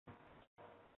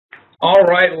All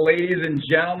right, ladies and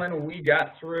gentlemen, we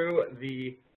got through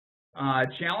the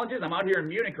challenges. I'm out here in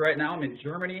Munich right now. I'm in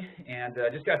Germany, and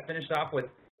just got finished off with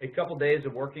a couple days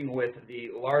of working with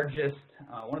the largest,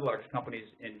 one of the largest companies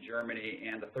in Germany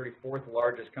and the 34th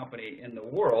largest company in the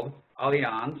world,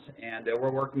 Allianz, and we're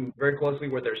working very closely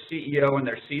with their CEO and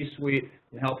their C-suite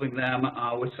and helping them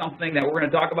with something that we're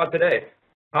going to talk about today.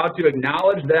 How to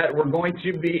acknowledge that we're going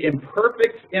to be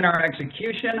imperfect in our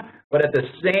execution, but at the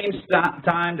same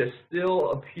time to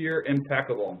still appear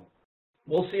impeccable.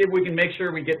 We'll see if we can make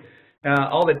sure we get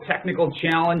all the technical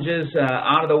challenges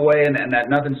out of the way and that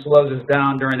nothing slows us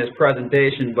down during this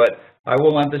presentation, but I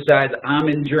will emphasize I'm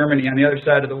in Germany on the other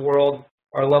side of the world.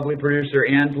 Our lovely producer,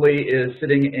 Ansley, is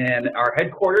sitting in our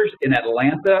headquarters in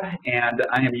Atlanta, and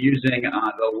I am using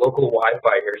the local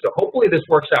Wi-Fi here. So hopefully this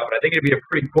works out, but I think it'd be a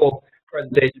pretty cool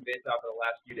presentation based off of the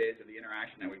last few days of the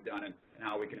interaction that we've done and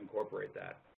how we can incorporate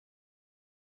that.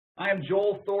 I am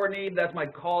Joel Thorney. That's my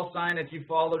call sign. If you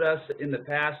followed us in the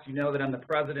past, you know that I'm the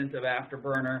president of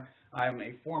Afterburner. I'm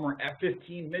a former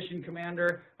F-15 mission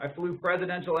commander. I flew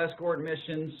presidential escort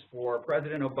missions for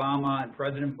President Obama and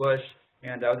President Bush,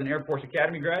 and I was an Air Force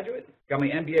Academy graduate. Got my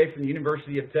MBA from the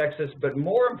University of Texas, but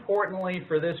more importantly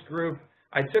for this group,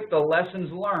 I took the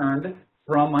lessons learned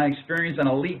from my experience on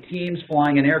elite teams,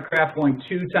 flying an aircraft going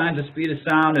 2 times the speed of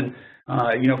sound, and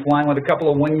flying with a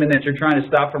couple of wingmen that you're trying to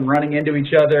stop from running into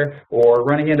each other or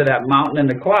running into that mountain in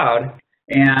the cloud.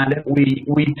 And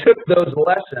we took those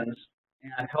lessons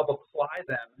and helped apply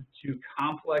them to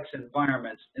complex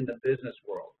environments in the business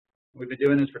world. We've been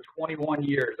doing this for 21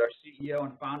 years. Our CEO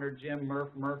and founder, Jim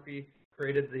Murphy,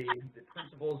 created the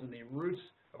principles and the roots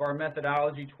of our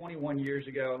methodology 21 years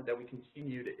ago that we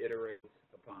continue to iterate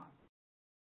upon.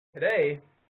 Today,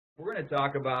 we're going to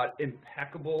talk about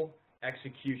impeccable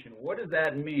execution. What does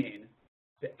that mean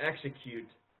to execute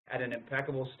at an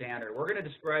impeccable standard? We're going to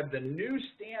describe the new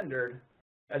standard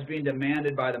as being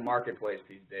demanded by the marketplace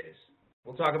these days.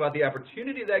 We'll talk about the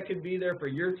opportunity that could be there for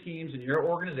your teams and your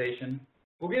organization.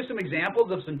 We'll give some examples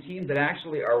of some teams that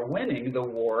actually are winning the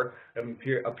war of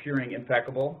appearing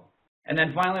impeccable. And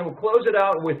then finally, we'll close it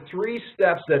out with 3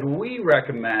 steps that we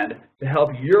recommend to help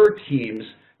your teams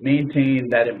maintain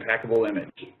that impeccable image.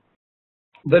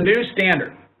 The new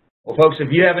standard. Well, folks, if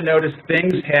you haven't noticed,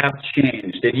 things have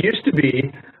changed. It used to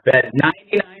be that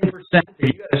 99%,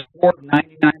 if you got a score of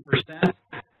 99%,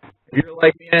 if you're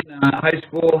like me in high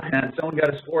school and someone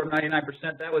got a score of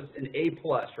 99%, that was an A+,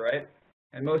 right?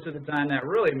 And most of the time that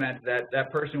really meant that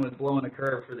that person was blowing the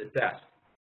curve for the test.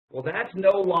 Well, that's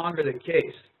no longer the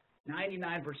case.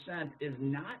 99% is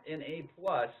not an A+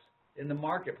 in the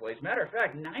marketplace. Matter of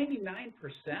fact, 99%,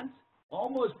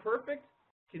 almost perfect,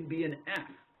 can be an F.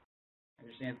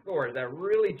 Understand, Thor, is that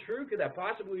really true? Could that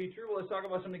possibly be true? Well, let's talk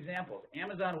about some examples.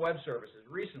 Amazon Web Services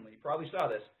recently, you probably saw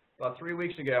this, about 3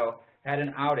 weeks ago, had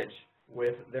an outage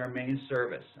with their main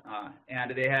service.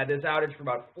 And they had this outage for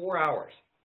about 4 hours.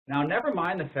 Now, never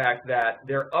mind the fact that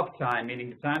their uptime, meaning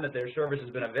the time that their service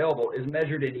has been available, is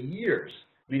measured in years,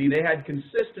 meaning they had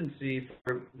consistency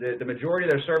for the majority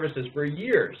of their services for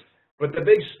years. But the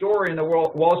big story in the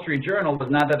Wall Street Journal was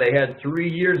not that they had 3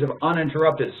 years of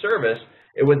uninterrupted service,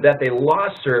 it was that they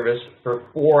lost service for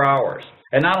 4 hours.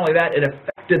 And not only that, it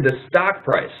affected the stock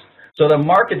price. So the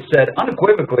market said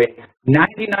unequivocally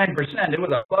 99%, it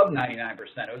was above 99%,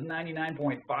 it was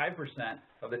 99.5%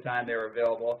 of the time they were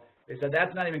available. They said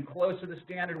that's not even close to the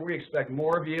standard, we expect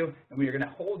more of you, and we are going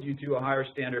to hold you to a higher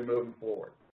standard moving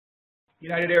forward.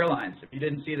 United Airlines, if you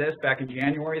didn't see this, back in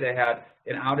January they had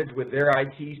an outage with their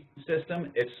IT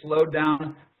system. It slowed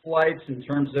down flights in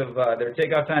terms of their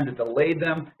takeoff times. It delayed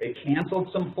them. It canceled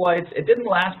some flights. It didn't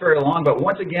last very long, but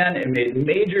once again, it made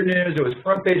major news. It was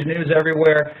front page news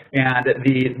everywhere, and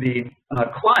the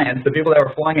clients, the people that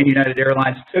were flying in United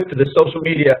Airlines, took to the social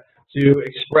media to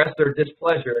express their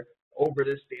displeasure over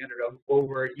this standard,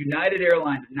 over United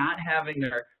Airlines not having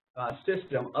their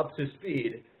system up to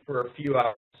speed for a few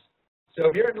hours. So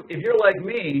if you're like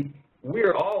me,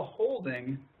 we're all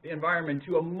holding the environment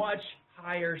to a much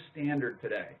higher standard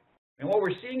today. And what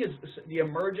we're seeing is the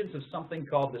emergence of something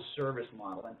called the service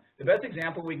model. And the best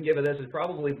example we can give of this is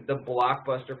probably the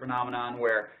Blockbuster phenomenon,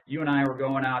 where you and I were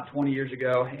going out 20 years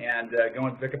ago and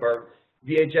going to pick up our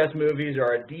VHS movies or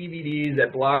our DVDs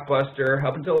at Blockbuster.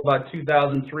 Up until about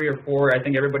 2003 or 4, I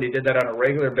think everybody did that on a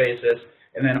regular basis.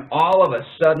 And then all of a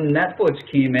sudden, Netflix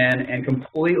came in and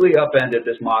completely upended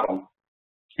this model.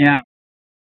 Yeah.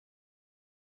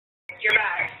 You're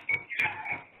back.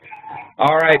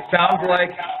 All right, sounds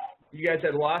like you guys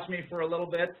had lost me for a little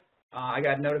bit. I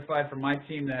got notified from my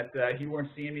team that you weren't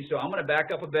seeing me, so I'm going to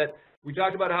back up a bit. We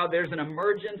talked about how there's an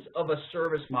emergence of a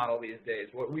service model these days.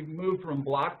 We've moved from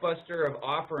Blockbuster of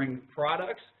offering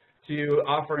products to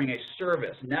offering a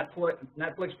service.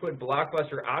 Netflix put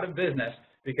Blockbuster out of business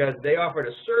because they offered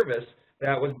a service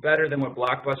that was better than what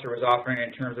Blockbuster was offering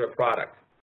in terms of a product.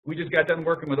 We just got done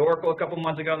working with Oracle a couple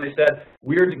months ago, and they said,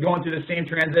 we're going through the same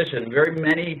transition. Very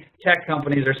many tech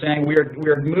companies are saying we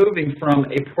are moving from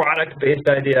a product-based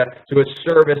idea to a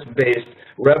service-based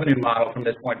revenue model from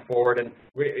this point forward. And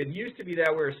it used to be that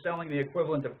we were selling the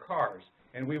equivalent of cars,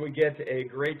 and we would get a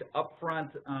great upfront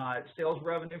sales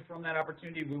revenue from that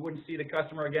opportunity. We wouldn't see the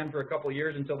customer again for a couple of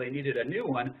years until they needed a new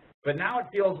one. But now it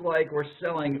feels like we're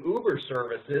selling Uber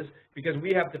services because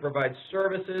we have to provide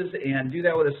services and do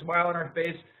that with a smile on our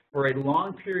face for a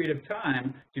long period of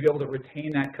time to be able to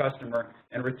retain that customer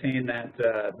and retain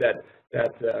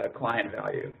that client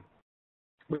value.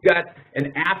 We've got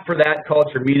an app for that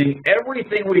culture, meaning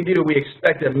everything we do, we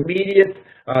expect immediate,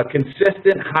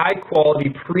 consistent,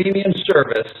 high-quality, premium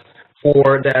service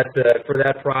for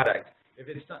that product.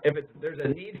 If there's a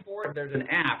need for it, there's an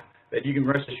app that you can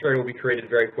rest assured will be created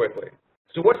very quickly.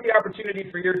 So what's the opportunity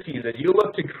for your teams? As you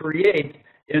look to create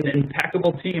an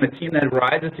impeccable team, a team that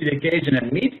rises to the occasion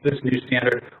and meets this new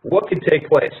standard, what could take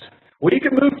place? Well, you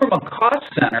can move from a cost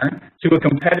center to a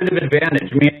competitive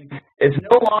advantage, meaning it's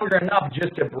no longer enough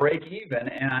just to break even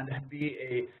and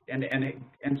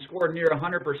and score near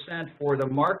 100% for the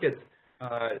market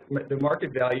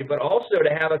value, but also to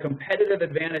have a competitive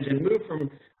advantage and move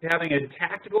from having a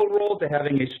tactical role to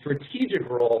having a strategic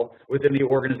role within the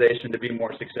organization to be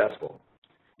more successful.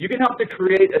 You can help to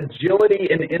create agility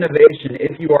and innovation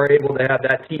if you are able to have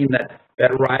that team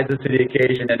that rises to the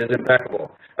occasion and is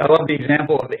impeccable. I love the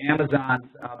example of Amazon's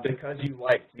because you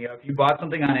liked. You know, if you bought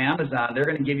something on Amazon, they're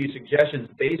going to give you suggestions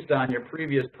based on your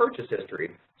previous purchase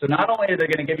history. So not only are they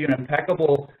going to give you an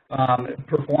impeccable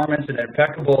performance and an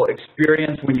impeccable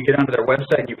experience when you get onto their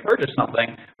website and you purchase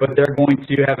something, but they're going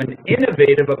to have an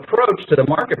innovative approach to the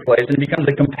marketplace, and it becomes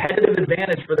a competitive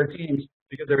advantage for their teams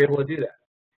because they're able to do that.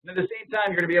 And at the same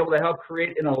time, you're going to be able to help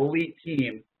create an elite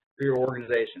team for your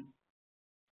organization.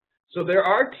 So there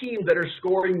are teams that are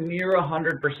scoring near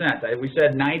 100%. We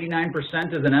said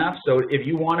 99% is enough, so if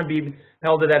you want to be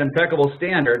held to that impeccable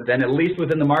standard, then at least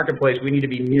within the marketplace, we need to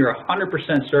be near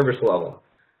 100% service level.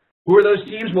 Who are those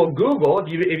teams? Well, Google,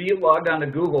 if you logged on to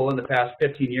Google in the past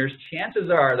 15 years, chances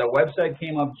are the website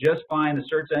came up just fine, the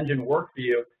search engine worked for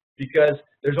you, because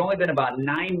there's only been about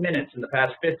 9 minutes in the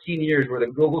past 15 years where the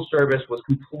Google service was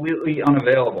completely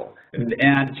unavailable.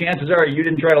 And chances are you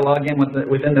didn't try to log in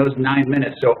within those 9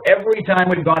 minutes. So every time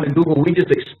we've gone to Google, we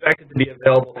just expect it to be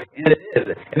available, and it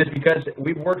is. And it's because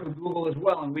we've worked with Google as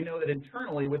well, and we know that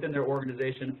internally within their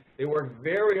organization, they work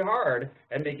very hard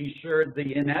at making sure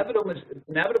the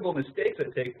inevitable mistakes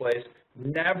that take place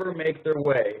never make their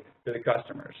way to the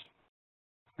customers.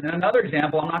 And another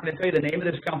example, I'm not going to tell you the name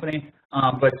of this company,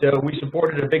 but we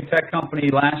supported a big tech company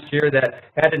last year that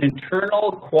had an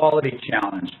internal quality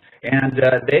challenge. And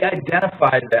they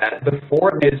identified that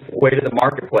before it made its way to the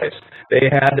marketplace. They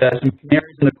had some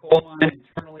canaries in the coal mine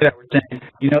internally that were saying,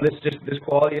 you know, this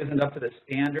quality isn't up to the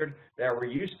standard that we're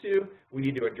used to. We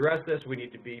need to address this. We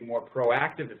need to be more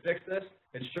proactive to fix this.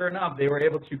 And sure enough, they were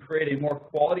able to create a more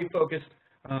quality-focused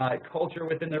culture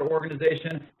within their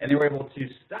organization, and they were able to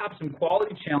stop some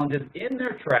quality challenges in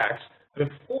their tracks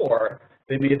before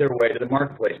they made their way to the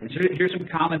marketplace. And here's some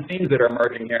common themes that are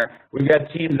emerging here. We've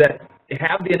got teams that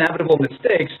have the inevitable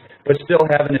mistakes, but still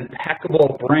have an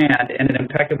impeccable brand and an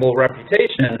impeccable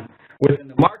reputation within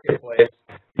the marketplace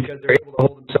because they're able to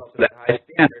hold themselves to that high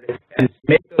standard and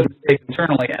make those mistakes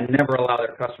internally and never allow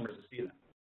their customers to see them.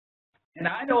 And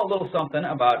I know a little something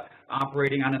about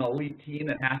operating on an elite team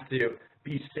that has to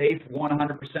be safe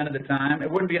 100% of the time. It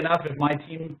wouldn't be enough if my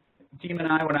team and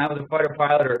I, when I was a fighter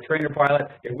pilot or a trainer pilot,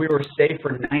 if we were safe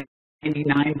for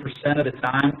 99% of the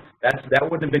time, that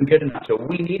wouldn't have been good enough. So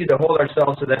we needed to hold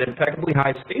ourselves to that impeccably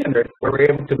high standard where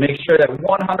we're able to make sure that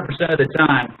 100% of the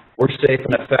time we're safe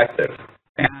and effective.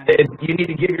 And you need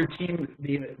to give your team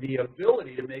the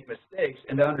ability to make mistakes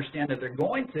and to understand that they're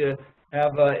going to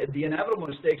have the inevitable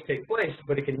mistakes take place,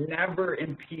 but it can never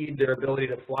impede their ability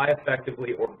to fly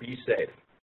effectively or be safe.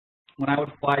 When I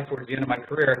would fly towards the end of my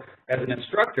career as an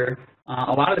instructor,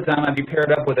 a lot of the time I'd be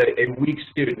paired up with a weak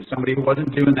student, somebody who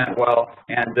wasn't doing that well,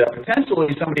 and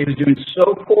potentially somebody who's doing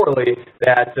so poorly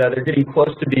that they're getting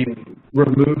close to being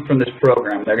removed from this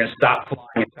program. They're going to stop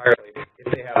flying entirely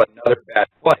if they have another bad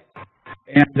flight.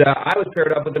 And I was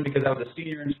paired up with them because I was a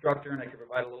senior instructor and I could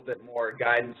provide a little bit more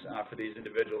guidance for these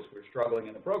individuals who are struggling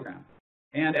in the program.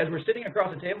 And as we're sitting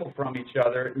across the table from each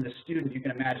other, and the student, you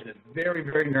can imagine, is very,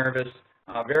 very nervous,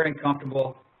 very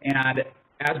uncomfortable. And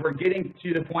as we're getting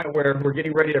to the point where we're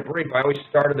getting ready to brief, I always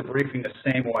started the briefing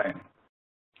the same way.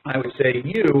 I would say,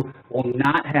 you will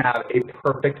not have a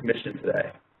perfect mission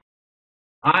today.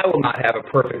 I will not have a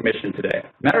perfect mission today.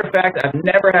 Matter of fact, I've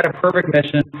never had a perfect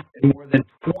mission in more than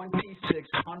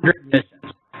 2,600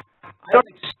 missions. I don't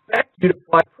expect you to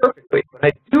fly perfectly, but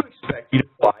I do expect you to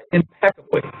fly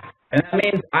impeccably. And that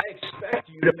means I expect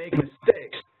you to make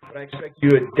mistakes, but I expect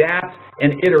you to adapt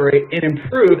and iterate and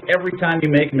improve every time you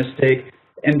make a mistake.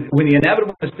 And when the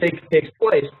inevitable mistake takes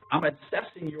place, I'm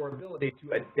assessing your ability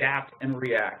to adapt and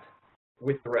react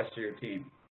with the rest of your team.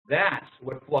 That's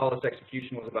what flawless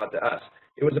execution was about to us.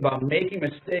 It was about making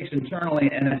mistakes internally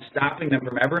and then stopping them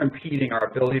from ever impeding our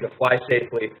ability to fly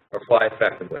safely or fly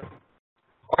effectively.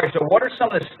 All right, so what are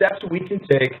some of the steps we can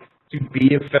take to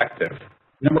be effective?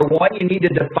 Number one, you need to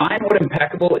define what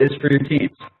impeccable is for your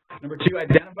teams. Number two,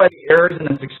 identify the errors and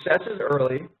the successes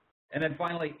early. And then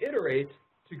finally, iterate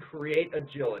to create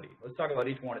agility. Let's talk about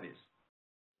each one of these.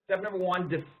 Step number one,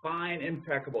 define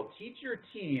impeccable. Teach your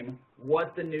team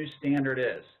what the new standard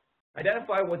is.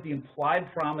 Identify what the implied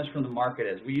promise from the market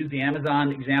is. We used the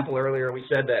Amazon example earlier. We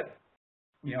said that,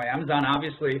 Amazon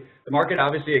obviously, the market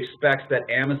obviously expects that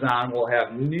Amazon will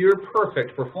have near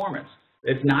perfect performance.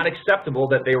 It's not acceptable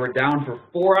that they were down for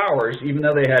 4 hours, even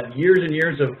though they had years and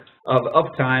years of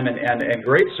uptime and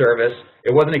great service.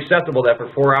 It wasn't acceptable that for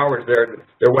 4 hours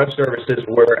their web services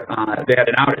were, they had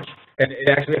an outage, and it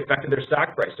actually affected their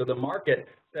stock price. So the market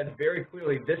said very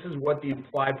clearly, this is what the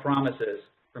implied promise is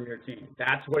from your team.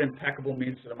 That's what impeccable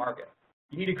means to the market.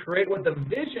 You need to create what the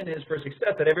vision is for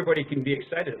success that everybody can be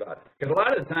excited about. Because a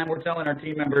lot of the time we're telling our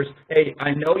team members, hey,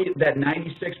 I know that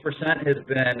 96% has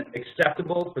been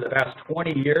acceptable for the past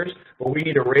 20 years, but we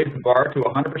need to raise the bar to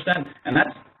 100%. And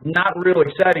that's not real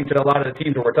exciting to a lot of the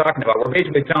teams that we're talking about. We're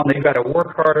basically telling them they've got to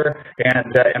work harder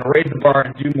and raise the bar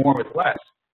and do more with less.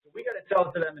 So we got to tell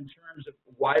it to them in terms of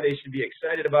why they should be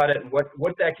excited about it and what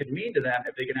that could mean to them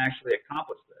if they can actually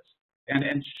accomplish this.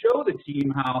 And show the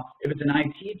team how, if it's an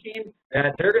IT team,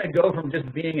 that they're going to go from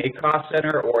just being a cost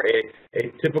center or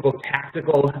a typical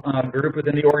tactical group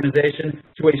within the organization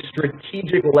to a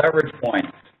strategic leverage point,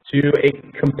 to a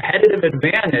competitive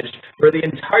advantage for the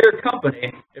entire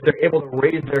company if they're able to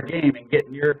raise their game and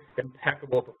get near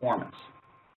impeccable performance.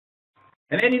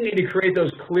 And then you need to create those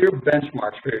clear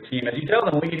benchmarks for your team. As you tell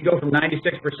them, we need to go from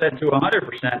 96% to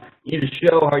 100%, you need to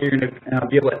show how you're going to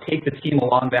be able to take the team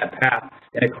along that path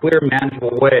in a clear,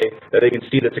 manageable way that they can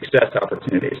see the success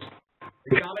opportunities.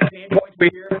 The common pain points we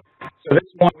hear, so this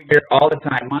one we hear all the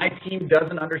time, my team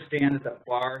doesn't understand that the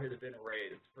bar has been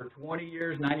raised. For 20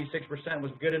 years, 96%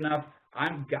 was good enough.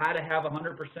 I've got to have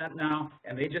 100% now,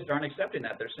 and they just aren't accepting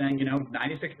that. They're saying,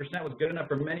 96% was good enough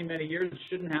for many, many years. It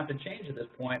shouldn't have to change at this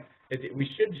point. We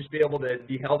should just be able to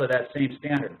be held to that same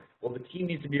standard. Well, the team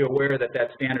needs to be aware that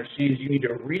that standard's changed. You need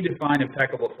to redefine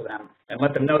impeccable for them and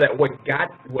let them know that what got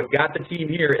the team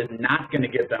here is not going to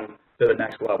get them to the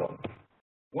next level.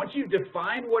 Once you've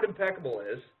defined what impeccable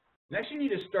is, next you need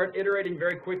to start iterating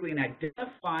very quickly and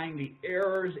identifying the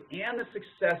errors and the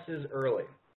successes early.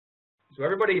 So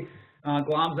everybody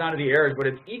gloms onto the errors, but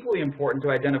it's equally important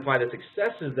to identify the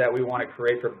successes that we want to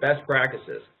create for best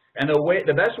practices. And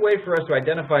the best way for us to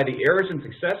identify the errors and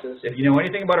successes, if you know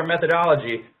anything about our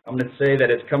methodology, I'm going to say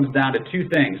that it comes down to two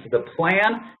things, the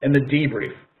plan and the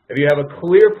debrief. If you have a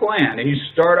clear plan and you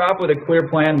start off with a clear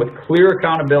plan with clear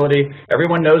accountability,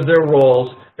 everyone knows their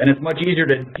roles, then it's much easier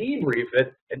to debrief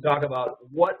it and talk about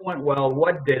what went well,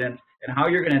 what didn't, and how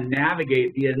you're going to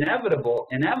navigate the inevitable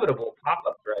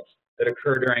pop-up threats that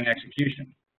occur during execution.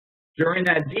 During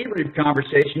that debrief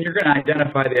conversation, you're going to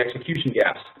identify the execution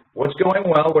gaps. What's going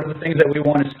well? What are the things that we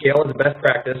want to scale as a best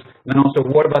practice? And then also,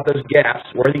 what about those gaps?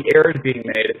 Where are the errors being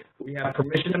made? We have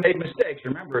permission to make mistakes.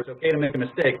 Remember, it's okay to make a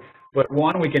mistake. But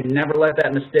one, we can never let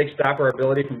that mistake stop our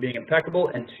ability from being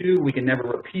impeccable. And two, we can never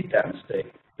repeat that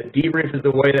mistake. The debrief is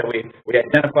the way that we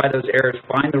identify those errors,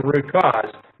 find the root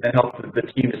cause, and help the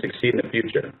team to succeed in the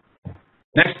future.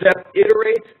 Next step,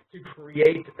 iterate to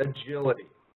create agility.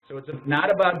 So it's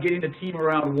not about getting the team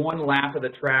around one lap of the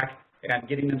track and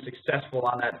getting them successful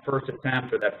on that first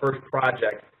attempt or that first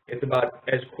project. It's about,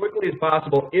 as quickly as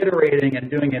possible, iterating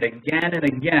and doing it again and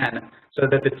again so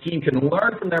that the team can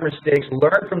learn from their mistakes,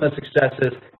 learn from the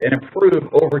successes, and improve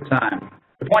over time.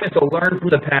 The point is to learn from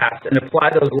the past and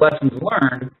apply those lessons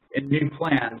learned in new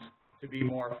plans to be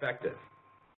more effective.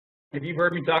 If you've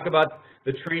heard me talk about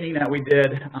the training that we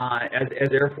did as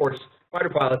Air Force fighter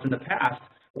pilots in the past,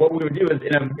 what we would do is,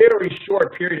 in a very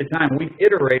short period of time, we'd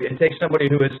iterate and take somebody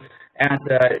who is at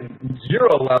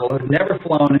zero level, who's never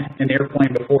flown an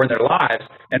airplane before in their lives,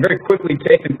 and very quickly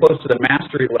take them close to the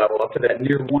mastery level, up to that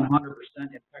near 100%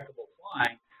 impeccable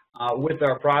flying, with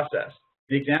our process.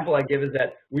 The example I give is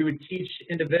that we would teach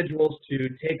individuals to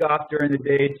take off during the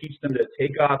day, teach them to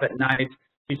take off at night,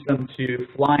 teach them to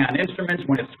fly on instruments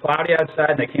when it's cloudy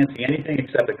outside and they can't see anything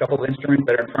except a couple of instruments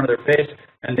that are in front of their face,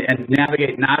 and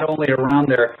navigate not only around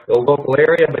their local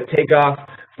area, but take off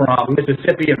from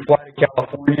Mississippi and fly to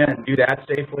California and do that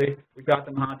safely. We taught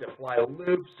them how to fly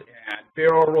loops and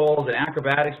barrel rolls and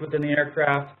acrobatics within the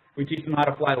aircraft. We teach them how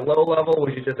to fly low level,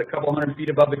 which is just a couple hundred feet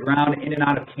above the ground, in and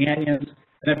out of canyons.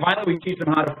 And then finally, we teach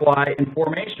them how to fly in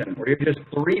formation, where you're just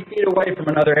 3 feet away from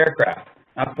another aircraft.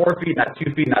 Not 4 feet, not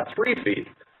 2 feet, not 3 feet,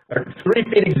 or 3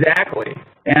 feet exactly.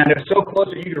 And they're so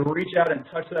close that you can reach out and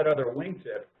touch that other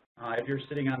wingtip if you're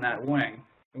sitting on that wing.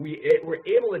 And we're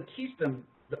able to teach them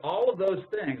all of those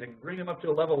things and bring them up to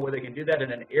a level where they can do that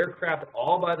in an aircraft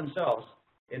all by themselves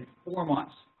in 4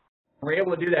 months. We're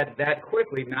able to do that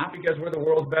quickly, not because we're the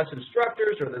world's best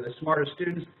instructors or they're the smartest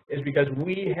students, is because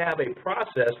we have a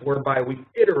process whereby we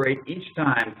iterate each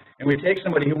time, and we take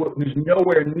somebody who's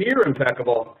nowhere near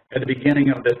impeccable at the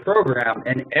beginning of this program,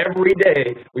 and every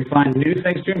day we find new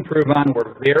things to improve on.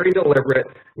 We're very deliberate.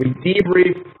 We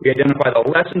debrief, we identify the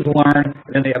lessons learned,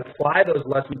 and then they apply those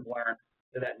lessons learned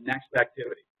to that next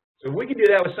activity. So if we can do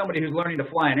that with somebody who's learning to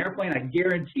fly an airplane, I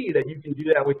guarantee that you can do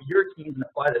that with your teams and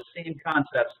apply the same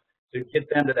concepts to get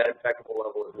them to that impeccable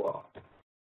level as well.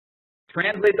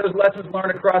 Translate those lessons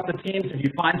learned across the teams. If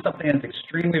you find something that's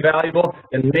extremely valuable,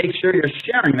 then make sure you're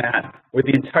sharing that with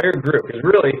the entire group. Because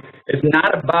really, it's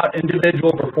not about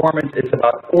individual performance, it's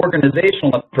about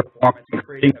organizational performance and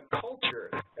creating a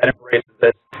culture that embraces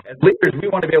this. As leaders, we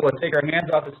want to be able to take our hands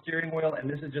off the steering wheel, and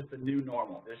this is just the new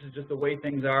normal. This is just the way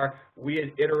things are.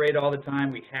 We iterate all the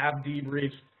time, we have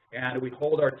debriefs, and we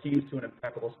hold our teams to an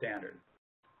impeccable standard.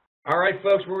 All right,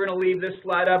 folks, we're going to leave this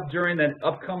slide up during the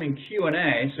upcoming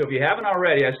Q&A. So if you haven't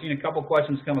already, I've seen a couple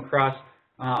questions come across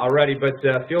already, but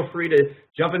feel free to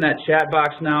jump in that chat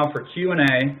box now for Q&A,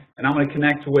 and I'm going to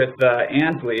connect with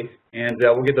Ansley, and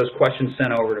we'll get those questions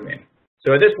sent over to me.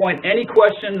 So at this point, any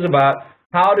questions about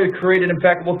how to create an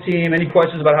impeccable team, any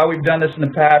questions about how we've done this in the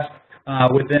past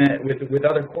with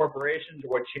other corporations,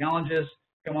 or what challenges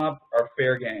come up, are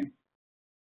fair game.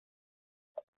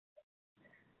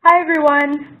 Hi,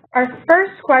 everyone. Our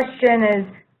first question is,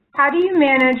 how do you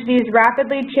manage these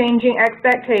rapidly changing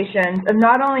expectations of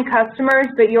not only customers,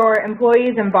 but your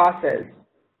employees and bosses?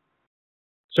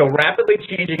 So rapidly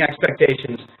changing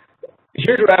expectations,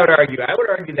 here's what I would argue. I would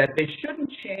argue that they shouldn't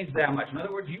change that much. In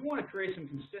other words, you want to create some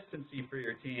consistency for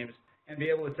your teams and be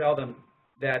able to tell them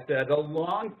that the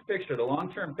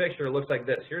long-term picture looks like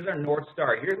this. Here's our North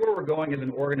Star. Here's where we're going as an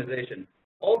organization.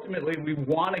 Ultimately, we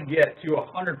want to get to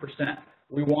 100%.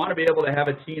 We want to be able to have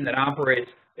a team that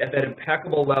operates at that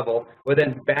impeccable level, but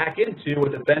then back into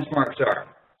what the benchmarks are.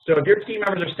 So if your team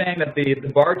members are saying that the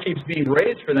bar keeps being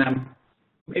raised for them,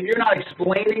 maybe you're not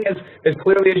explaining as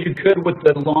clearly as you could what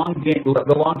the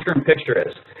long-term picture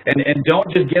is. And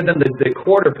don't just give them the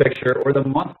quarter picture or the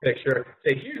month picture.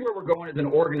 Say, here's where we're going as an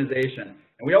organization.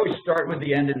 And we always start with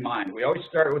the end in mind. We always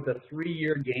start with a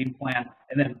 3-year game plan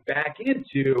and then back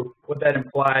into what that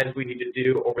implies we need to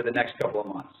do over the next couple of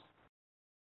months.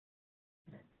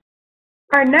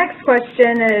 Our next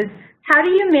question is, how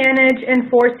do you manage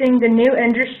enforcing the new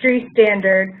industry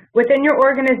standard within your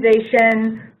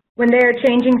organization when they are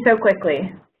changing so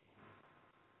quickly?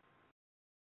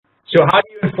 So how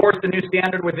do you enforce the new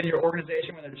standard within your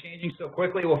organization when they're changing so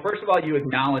quickly? Well, first of all, you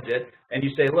acknowledge it, and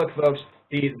you say, look, folks,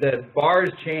 the bar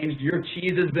has changed, your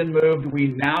cheese has been moved,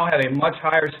 we now have a much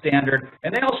higher standard,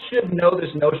 and they all should know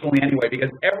this notionally anyway, because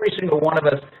every single one of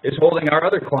us is holding our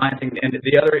other clients and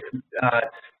the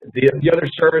other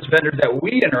service vendors that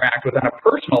we interact with on a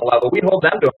personal level, we hold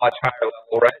them to a much higher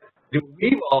level, right?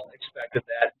 We've all expected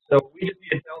that, so we just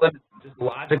need to tell them it's just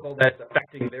logical that it's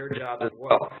affecting their jobs as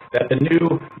well, that the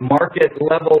new market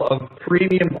level of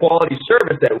premium quality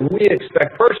service that we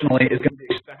expect personally is going to be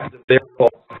expected of their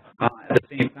folks at the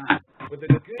same time. But the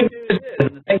good news is,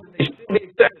 and the thing that they should be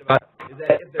excited about, is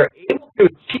that if they're able to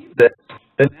achieve this,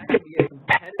 then that can be a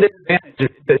competitive advantage.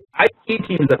 The IT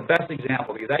team is the best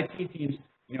example, because IT teams,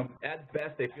 at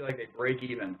best, they feel like they break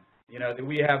even. They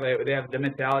have the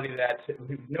mentality that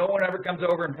no one ever comes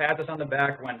over and pats us on the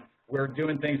back when we're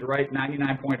doing things right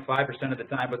 99.5% of the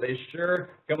time, but they sure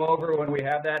come over when we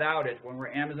have that outage, when we're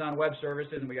Amazon Web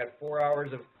Services and we got 4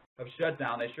 hours of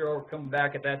shutdown. They sure will come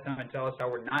back at that time and tell us how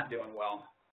we're not doing well.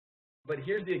 But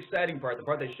here's the exciting part, the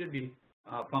part they should be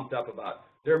pumped up about.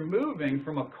 They're moving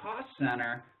from a cost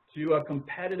center to a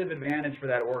competitive advantage for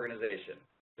that organization.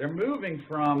 They're moving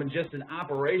from just an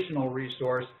operational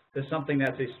resource to something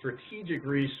that's a strategic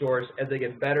resource as they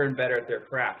get better and better at their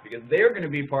craft, because they're going to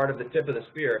be part of the tip of the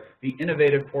spear, the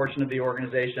innovative portion of the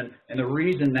organization, and the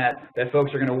reason that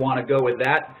folks are going to want to go with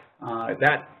that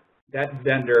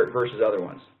vendor versus other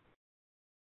ones.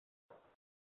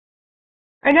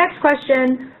 Our next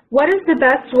question, what is the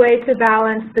best way to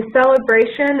balance the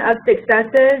celebration of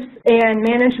successes and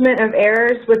management of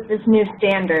errors with this new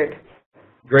standard?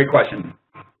 Great question.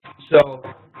 So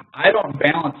I don't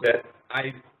balance it.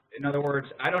 In other words,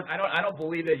 I don't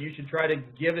believe that you should try to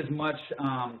give as much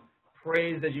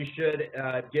praise as you should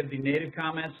give the native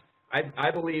comments.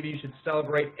 I believe you should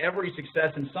celebrate every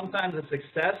success, and sometimes the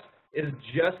success is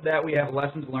just that we have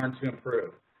lessons learned to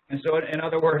improve. And so, in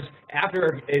other words,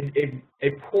 after a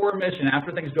poor mission,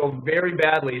 after things go very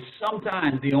badly,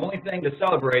 sometimes the only thing to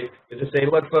celebrate is to say,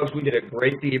 look, folks, we did a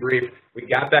great debrief. We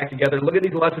got back together. Look at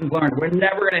these lessons learned. We're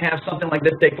never going to have something like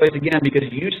this take place again because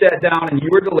you sat down and you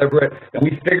were deliberate, and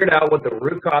we figured out what the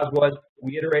root cause was.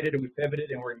 We iterated and we pivoted,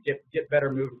 and we're going to get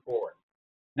better moving forward.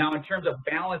 Now, in terms of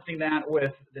balancing that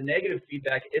with the negative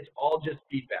feedback, it's all just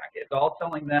feedback. It's all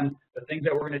telling them the things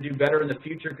that we're going to do better in the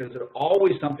future because there's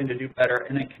always something to do better,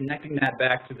 and then connecting that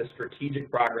back to the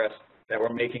strategic progress that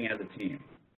we're making as a team.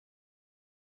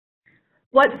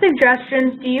 What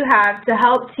suggestions do you have to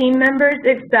help team members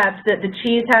accept that the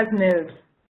cheese has moved?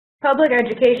 Public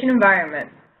education environment.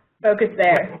 Focus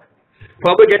there.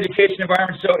 Public education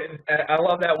environment. So I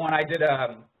love that one.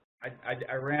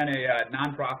 I ran a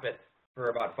nonprofit for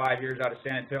about 5 years out of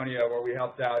San Antonio, where we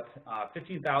helped out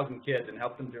 15,000 kids and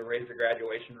helped them to raise the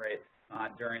graduation rate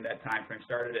during that time frame.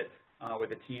 Started it with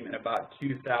a team in about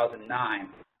 2009.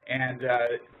 And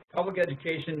public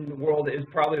education world is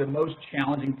probably the most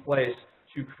challenging place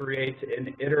to create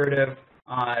an iterative,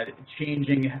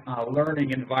 changing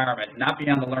learning environment, not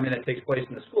beyond the learning that takes place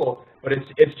in the school, but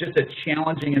it's just a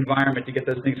challenging environment to get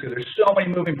those things, because there's so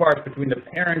many moving parts between the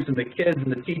parents and the kids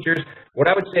and the teachers. What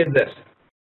I would say is this: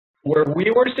 where we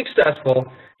were successful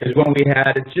is when we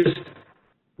had just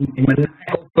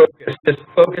maniacal focus, just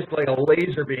focused like a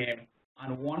laser beam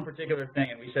on one particular thing,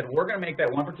 and we said we're going to make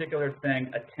that one particular thing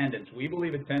attendance. We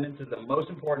believe attendance is the most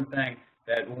important thing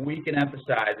that we can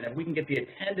emphasize, and if we can get the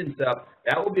attendance up,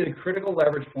 that will be the critical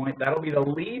leverage point. That'll be the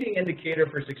leading indicator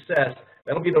for success.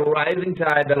 That'll be the rising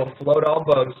tide that'll float all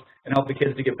boats and help the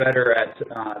kids to get better at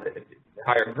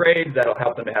higher grades. That'll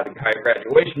help them to have higher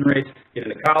graduation rates, get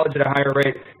into college at a higher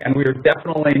rate, and we were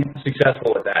definitely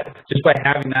successful with that just by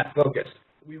having that focus.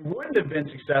 We wouldn't have been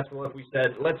successful if we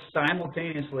said, let's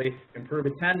simultaneously improve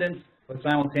attendance, let's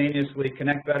simultaneously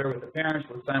connect better with the parents,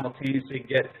 let's simultaneously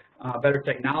get better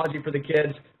technology for the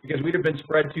kids, because we'd have been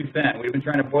spread too thin. We'd have been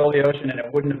trying to boil the ocean, and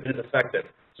it wouldn't have been as effective.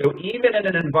 So even in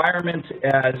an environment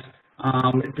as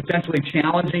potentially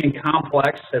challenging and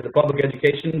complex as the public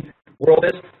education world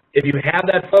is, if you have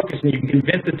that focus and you can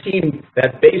convince the team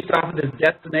that based off of this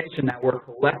destination that we're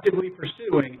collectively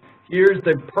pursuing, here's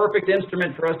the perfect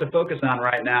instrument for us to focus on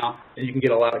right now, and you can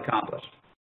get a lot accomplished.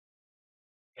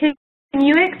 Can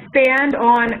you expand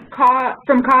on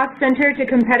from cost center to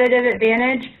competitive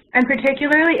advantage? I'm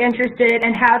particularly interested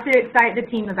in how to excite the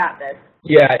team about this.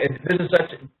 Yeah, this is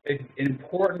such an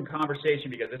important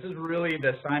conversation, because this is really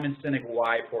the Simon Sinek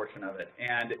why portion of it.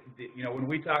 And when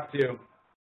we talk to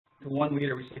one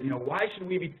leader, we said, why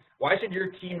should your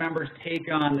team members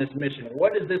take on this mission?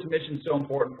 What is this mission so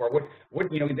important for? What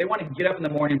they want to get up in the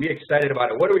morning and be excited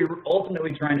about it. What are we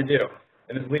ultimately trying to do?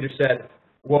 And this leader said,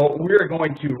 well, we're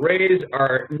going to raise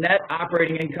our net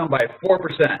operating income by 4%.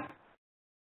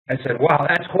 I said, wow,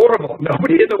 that's horrible.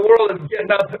 Nobody in the world is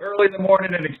getting up early in the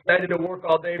morning and excited to work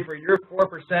all day for your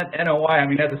 4% NOI. I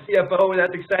mean, as a CFO,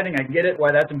 that's exciting. I get it,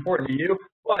 why that's important to you.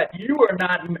 But you are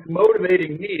not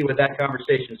motivating me with that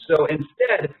conversation. So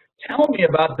instead, tell me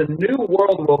about the new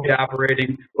world we'll be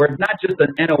operating, where it's not just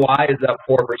an NOI is up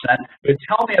 4%, but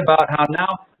tell me about how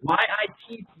now my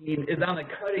IT team is on the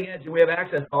cutting edge and we have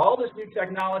access to all this new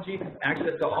technology,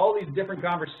 access to all these different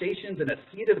conversations and a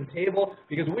seat at the table,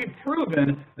 because we've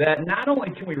proven that not only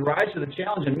can we rise to the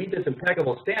challenge and meet this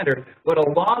impeccable standard, but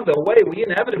along the way we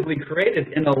inevitably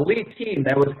created an elite team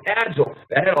that was agile,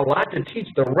 that had a lot to teach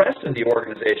the rest of the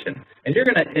organization. And you're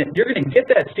gonna get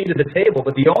that seat at the table,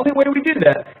 but the only way we do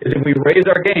that is if we raise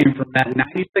our game from that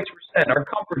 96%, our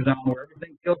comfort zone where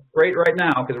everything feels great right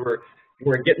now because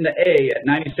we're getting the A at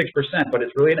 96%, but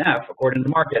it's really an F according to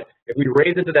the market. If we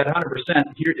raise it to that 100%,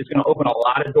 it's going to open a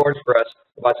lot of doors for us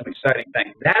about some exciting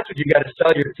things. That's what you got to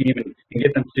sell your team and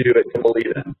get them to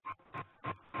believe in.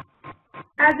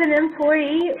 As an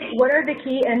employee, what are the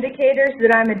key indicators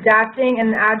that I'm adapting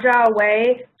in an agile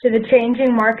way to the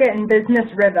changing market and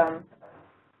business rhythm?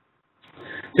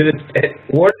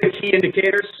 what are the key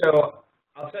indicators? So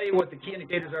I'll tell you what the key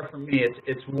indicators are for me.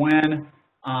 It's when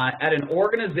at an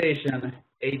organization,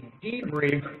 a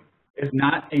debrief is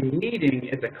not a meeting,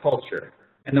 it's a culture.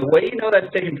 And the way you know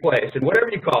that's taking place, and whatever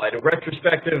you call it, a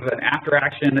retrospective, an after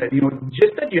action,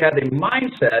 just that you have the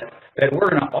mindset that we're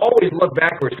going to always look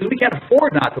backwards, because we can't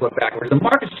afford not to look backwards. The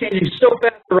market's changing so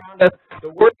fast around us. The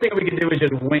worst thing we can do is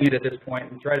just wing it at this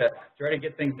point and try to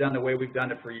get things done the way we've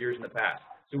done it for years in the past.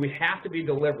 So we have to be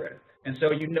deliberate. And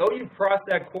so you've crossed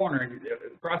that corner,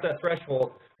 crossed that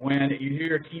threshold when you hear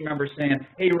your team members saying,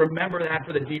 hey, remember that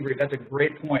for the debrief. That's a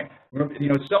great point.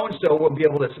 So-and-so will be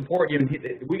able to support you. And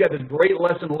we got this great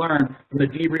lesson learned from the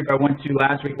debrief I went to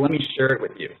last week. Let me share it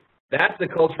with you. That's the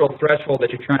cultural threshold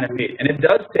that you're trying to meet. And it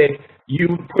does take you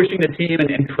pushing the team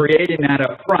and creating that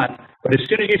up front. But as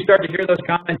soon as you start to hear those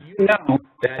comments, you know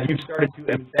that you've started to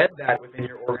embed that within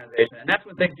your organization. And that's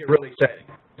when things get really exciting.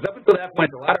 Because up until that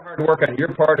point, it's a lot of hard work on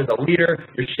your part as a leader.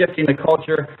 You're shifting the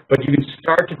culture, but you can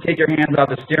start to take your hands off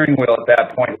the steering wheel at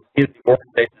that point. The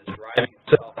organization is driving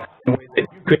itself in ways that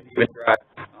you couldn't even drive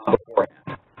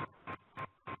beforehand.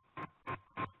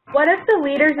 What if the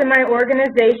leaders in my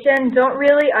organization don't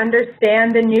really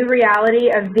understand the new reality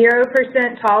of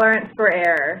 0% tolerance for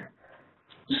error?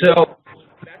 So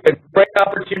that's a great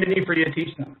opportunity for you to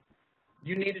teach them.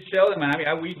 You need to show them,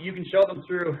 you can show them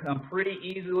through pretty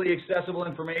easily accessible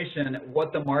information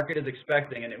what the market is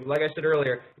expecting. And like I said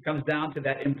earlier, it comes down to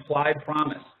that implied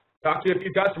promise. Talk to a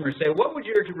few customers, say, what would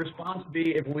your response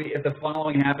be if the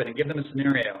following happened, and give them a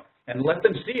scenario. And let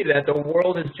them see that the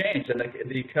world has changed and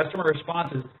the customer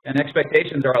responses and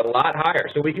expectations are a lot higher.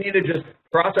 So we can either just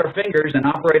cross our fingers and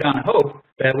operate on hope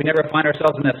that we never find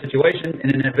ourselves in that situation,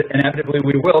 and inevitably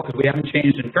we will because we haven't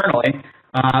changed internally,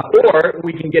 or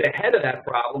we can get ahead of that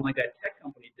problem like that tech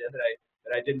company did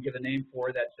that I didn't give a name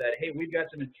for, that said, hey, we've got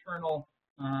some internal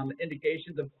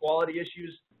indications of quality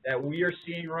issues that we are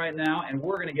seeing right now, and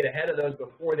we're going to get ahead of those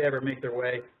before they ever make their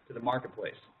way to the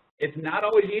marketplace. It's not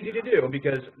always easy to do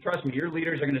because, trust me, your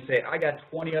leaders are going to say, I got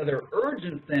 20 other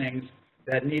urgent things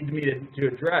that need me to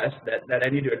address, that I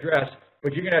need to address,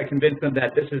 but you're going to convince them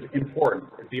that this is important.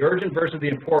 It's the urgent versus the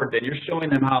important, and you're showing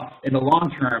them how, in the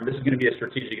long term, this is going to be a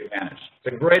strategic advantage.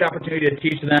 It's a great opportunity to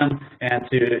teach them and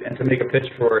to make a pitch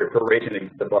for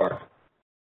raising the bar.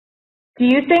 Do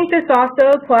you think this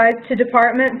also applies to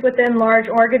departments within large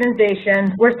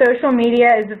organizations where social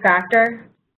media is a factor?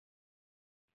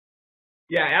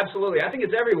 Yeah, absolutely. I think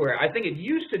it's everywhere. I think it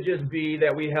used to just be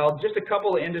that we held just a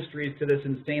couple of industries to this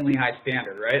insanely high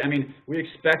standard, right? I mean, we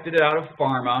expected it out of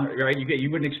pharma, right? You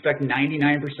wouldn't expect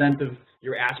 99% of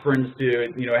your aspirins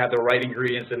to, have the right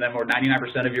ingredients in them, or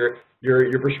 99% of your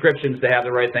prescriptions to have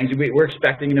the right things. We're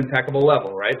expecting an impeccable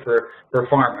level, right, for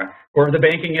pharma. For the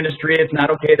banking industry, it's not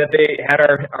okay that they had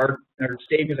our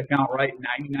savings account right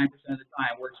 99% of the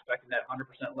time. We're expecting that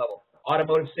 100% level.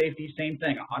 Automotive safety, same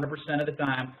thing. 100% of the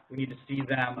time, we need to see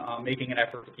them making an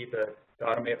effort to keep the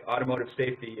automotive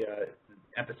safety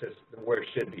emphasis where it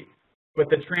should be. But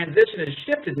the transition has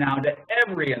shifted now to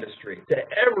every industry, to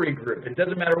every group. It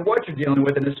doesn't matter what you're dealing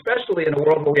with, and especially in a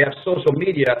world where we have social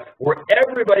media, where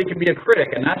everybody can be a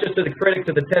critic, and not just to the critic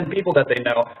to the 10 people that they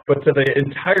know, but to the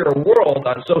entire world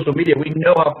on social media. We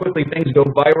know how quickly things go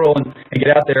viral and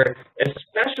get out there,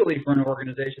 especially for an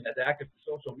organization that's active in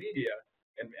social media,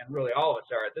 and really all of us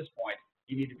are at this point.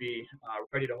 You need to be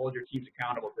ready to hold your teams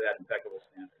accountable to that impeccable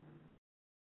standard.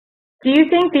 Do you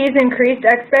think these increased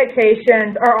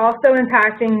expectations are also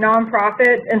impacting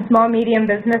nonprofits and small, medium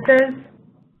businesses?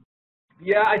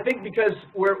 Yeah, I think because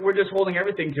we're just holding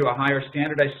everything to a higher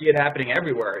standard. I see it happening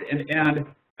everywhere, and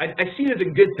I see it as a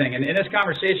good thing. And in this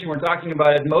conversation, we're talking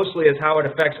about it mostly as how it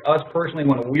affects us personally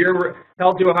when we're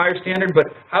held to a higher standard. But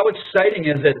how exciting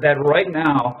is it that right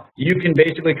now you can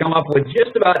basically come up with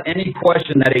just about any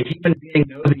question that a human being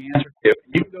knows the answer to.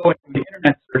 You can go into the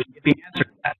internet search and get the answer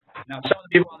to that. Now, some of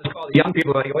the people on this call, the young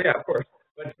people, are like, oh yeah, of course.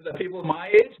 But for the people my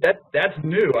age, that's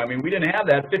new. I mean, we didn't have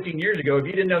that 15 years ago. If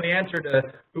you didn't know the answer to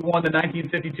who won the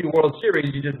 1952 World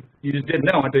Series, you just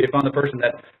didn't know until you found the person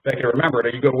that could remember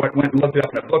it, or you went and looked it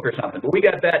up in a book or something. But we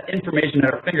got that information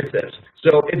at our fingertips.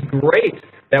 So it's great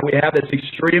that we have this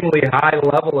extremely high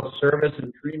level of service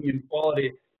and premium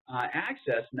quality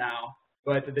access now.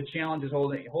 But the challenge is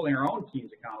holding our own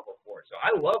teams accountable for it. So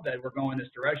I love that we're going this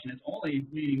direction. It's only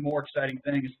leading more exciting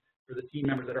things for the team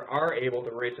members that are able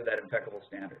to raise to that impeccable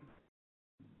standard.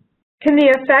 Can the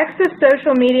effects of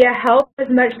social media help as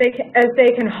much as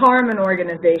they can harm an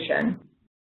organization?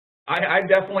 I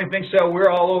definitely think so. We're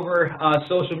all over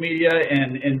social media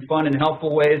in fun and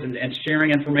helpful ways and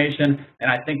sharing information,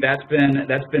 and I think that's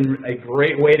been a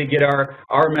great way to get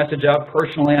our message out.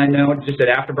 Personally, I know just at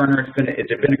Afterburner, it's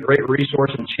been a great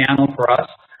resource and channel for us,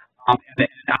 and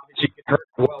obviously it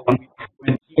hurts well when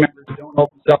team members don't hold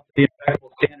themselves to the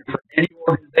impeccable standard for any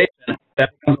organization. That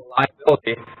becomes a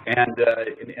liability and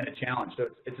a challenge. So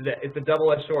it's a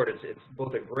double-edged sword. It's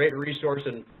both a great resource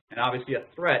and obviously a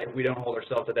threat if we don't hold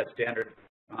ourselves to that standard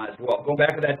as well. Going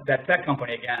back to that tech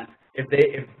company again, if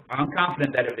I'm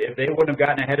confident that if they wouldn't have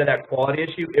gotten ahead of that quality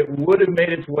issue, it would have made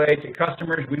its way to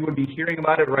customers. We would be hearing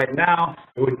about it right now.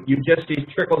 You just see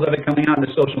trickles of it coming out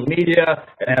into social media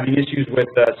and having issues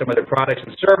with some of their products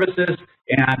and services.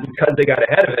 And because they got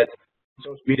ahead of it,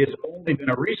 social media has only been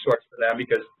a resource for them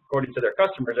because according to their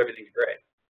customers, everything's great.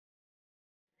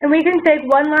 And we can take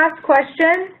one last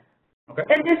question. Okay.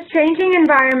 In this changing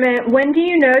environment, when do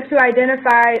you know to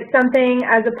identify something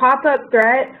as a pop-up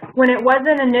threat when it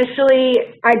wasn't initially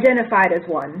identified as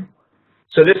one?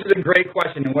 So this is a great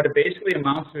question, and what it basically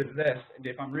amounts to is this.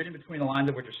 If I'm reading between the lines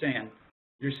of what you're saying,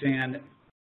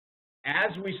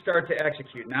 as we start to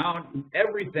execute, now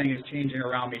everything is changing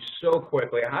around me so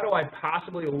quickly. How do I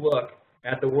possibly look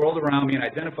at the world around me and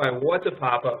identify what's a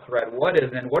pop-up threat, what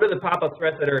isn't, what are the pop-up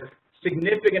threats that are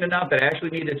significant enough that I actually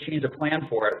need to change a plan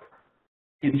for it?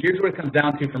 And here's what it comes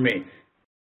down to for me.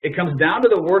 It comes down to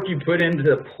the work you put into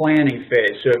the planning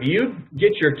phase. So if you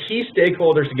get your key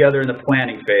stakeholders together in the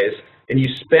planning phase and you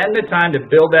spend the time to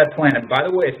build that plan, and by the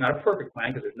way, it's not a perfect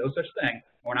plan because there's no such thing.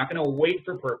 We're not going to wait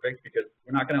for perfect because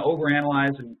we're not going to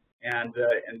overanalyze and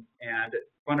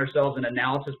find ourselves in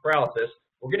analysis paralysis.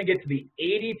 We're going to get to the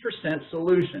 80%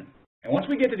 solution. And once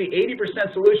we get to the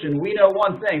 80% solution, we know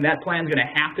one thing, that plan is going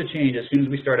to have to change as soon as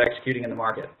we start executing in the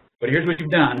market. But here's what you've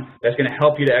done that's going to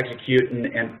help you to execute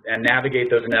and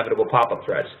navigate those inevitable pop-up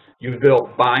threats. You've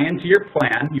built buy-in to your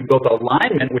plan. You've built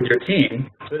alignment with your team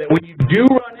so that when you do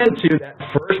run into that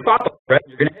first pop-up threat,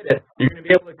 you're going to hit it. You're going to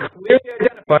be able to clearly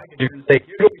identify it because you're going to say,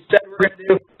 here's what we said we're going to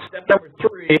do. Step number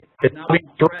 3 is now being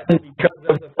threatened because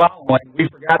of the following. We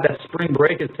forgot that spring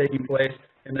break is taking place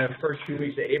in the first few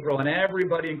weeks of April, and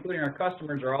everybody, including our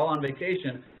customers, are all on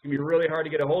vacation. It's going to be really hard to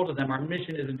get a hold of them. Our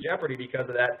mission is in jeopardy because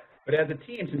of that. But as a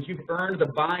team, since you've earned the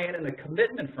buy-in and the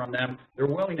commitment from them, they're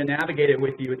willing to navigate it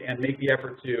with you and make the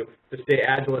effort to stay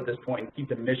agile at this point and keep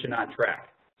the mission on track.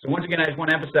 So once again, I just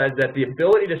want to emphasize that the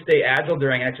ability to stay agile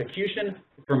during execution,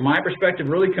 from my perspective,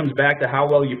 really comes back to how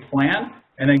well you plan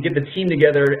and then get the team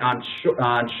together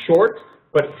on short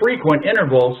but frequent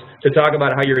intervals to talk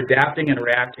about how you're adapting and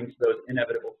reacting to those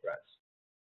inevitable threats.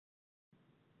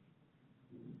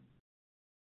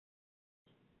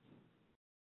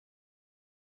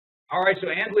 All right, so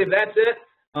Ansley, if that's it,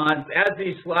 as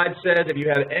the slide says, if you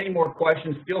have any more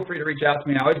questions, feel free to reach out to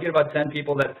me. I always get about 10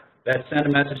 people that send a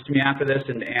message to me after this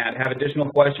and have additional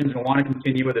questions and want to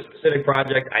continue with a specific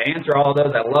project. I answer all of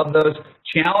those. I love those.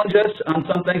 Challenge us on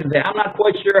some things and say, I'm not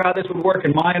quite sure how this would work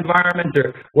in my environment,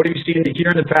 or what have you seen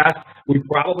here in the past? We've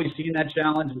probably seen that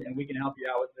challenge, and we can help you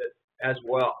out with it as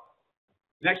well.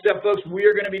 Next up, folks, we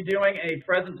are going to be doing a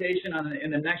presentation in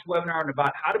the next webinar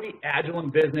about how to be agile in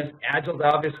business. Agile is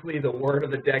obviously the word of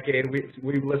the decade.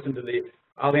 We've listened to the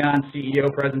Allianz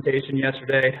CEO presentation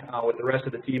yesterday with the rest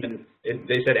of the team, and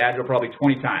they said agile probably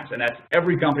 20 times. And that's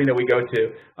every company that we go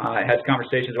to has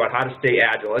conversations about how to stay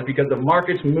agile. It's because the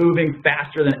market's moving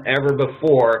faster than ever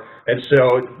before, and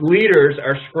so leaders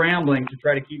are scrambling to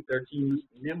try to keep their teams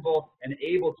nimble and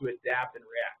able to adapt and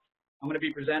react. I'm going to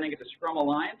be presenting at the Scrum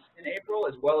Alliance in April,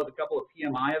 as well as a couple of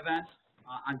PMI events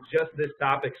on just this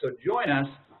topic. So join us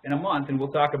in a month, and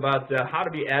we'll talk about how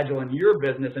to be agile in your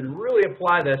business and really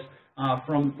apply this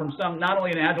from some, not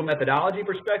only an agile methodology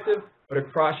perspective, but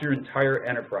across your entire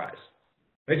enterprise.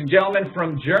 Ladies and gentlemen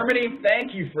from Germany,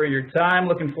 thank you for your time.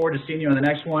 Looking forward to seeing you on the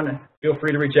next one. Feel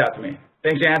free to reach out to me.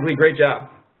 Thanks, Ansley. Great job.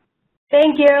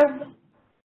 Thank you.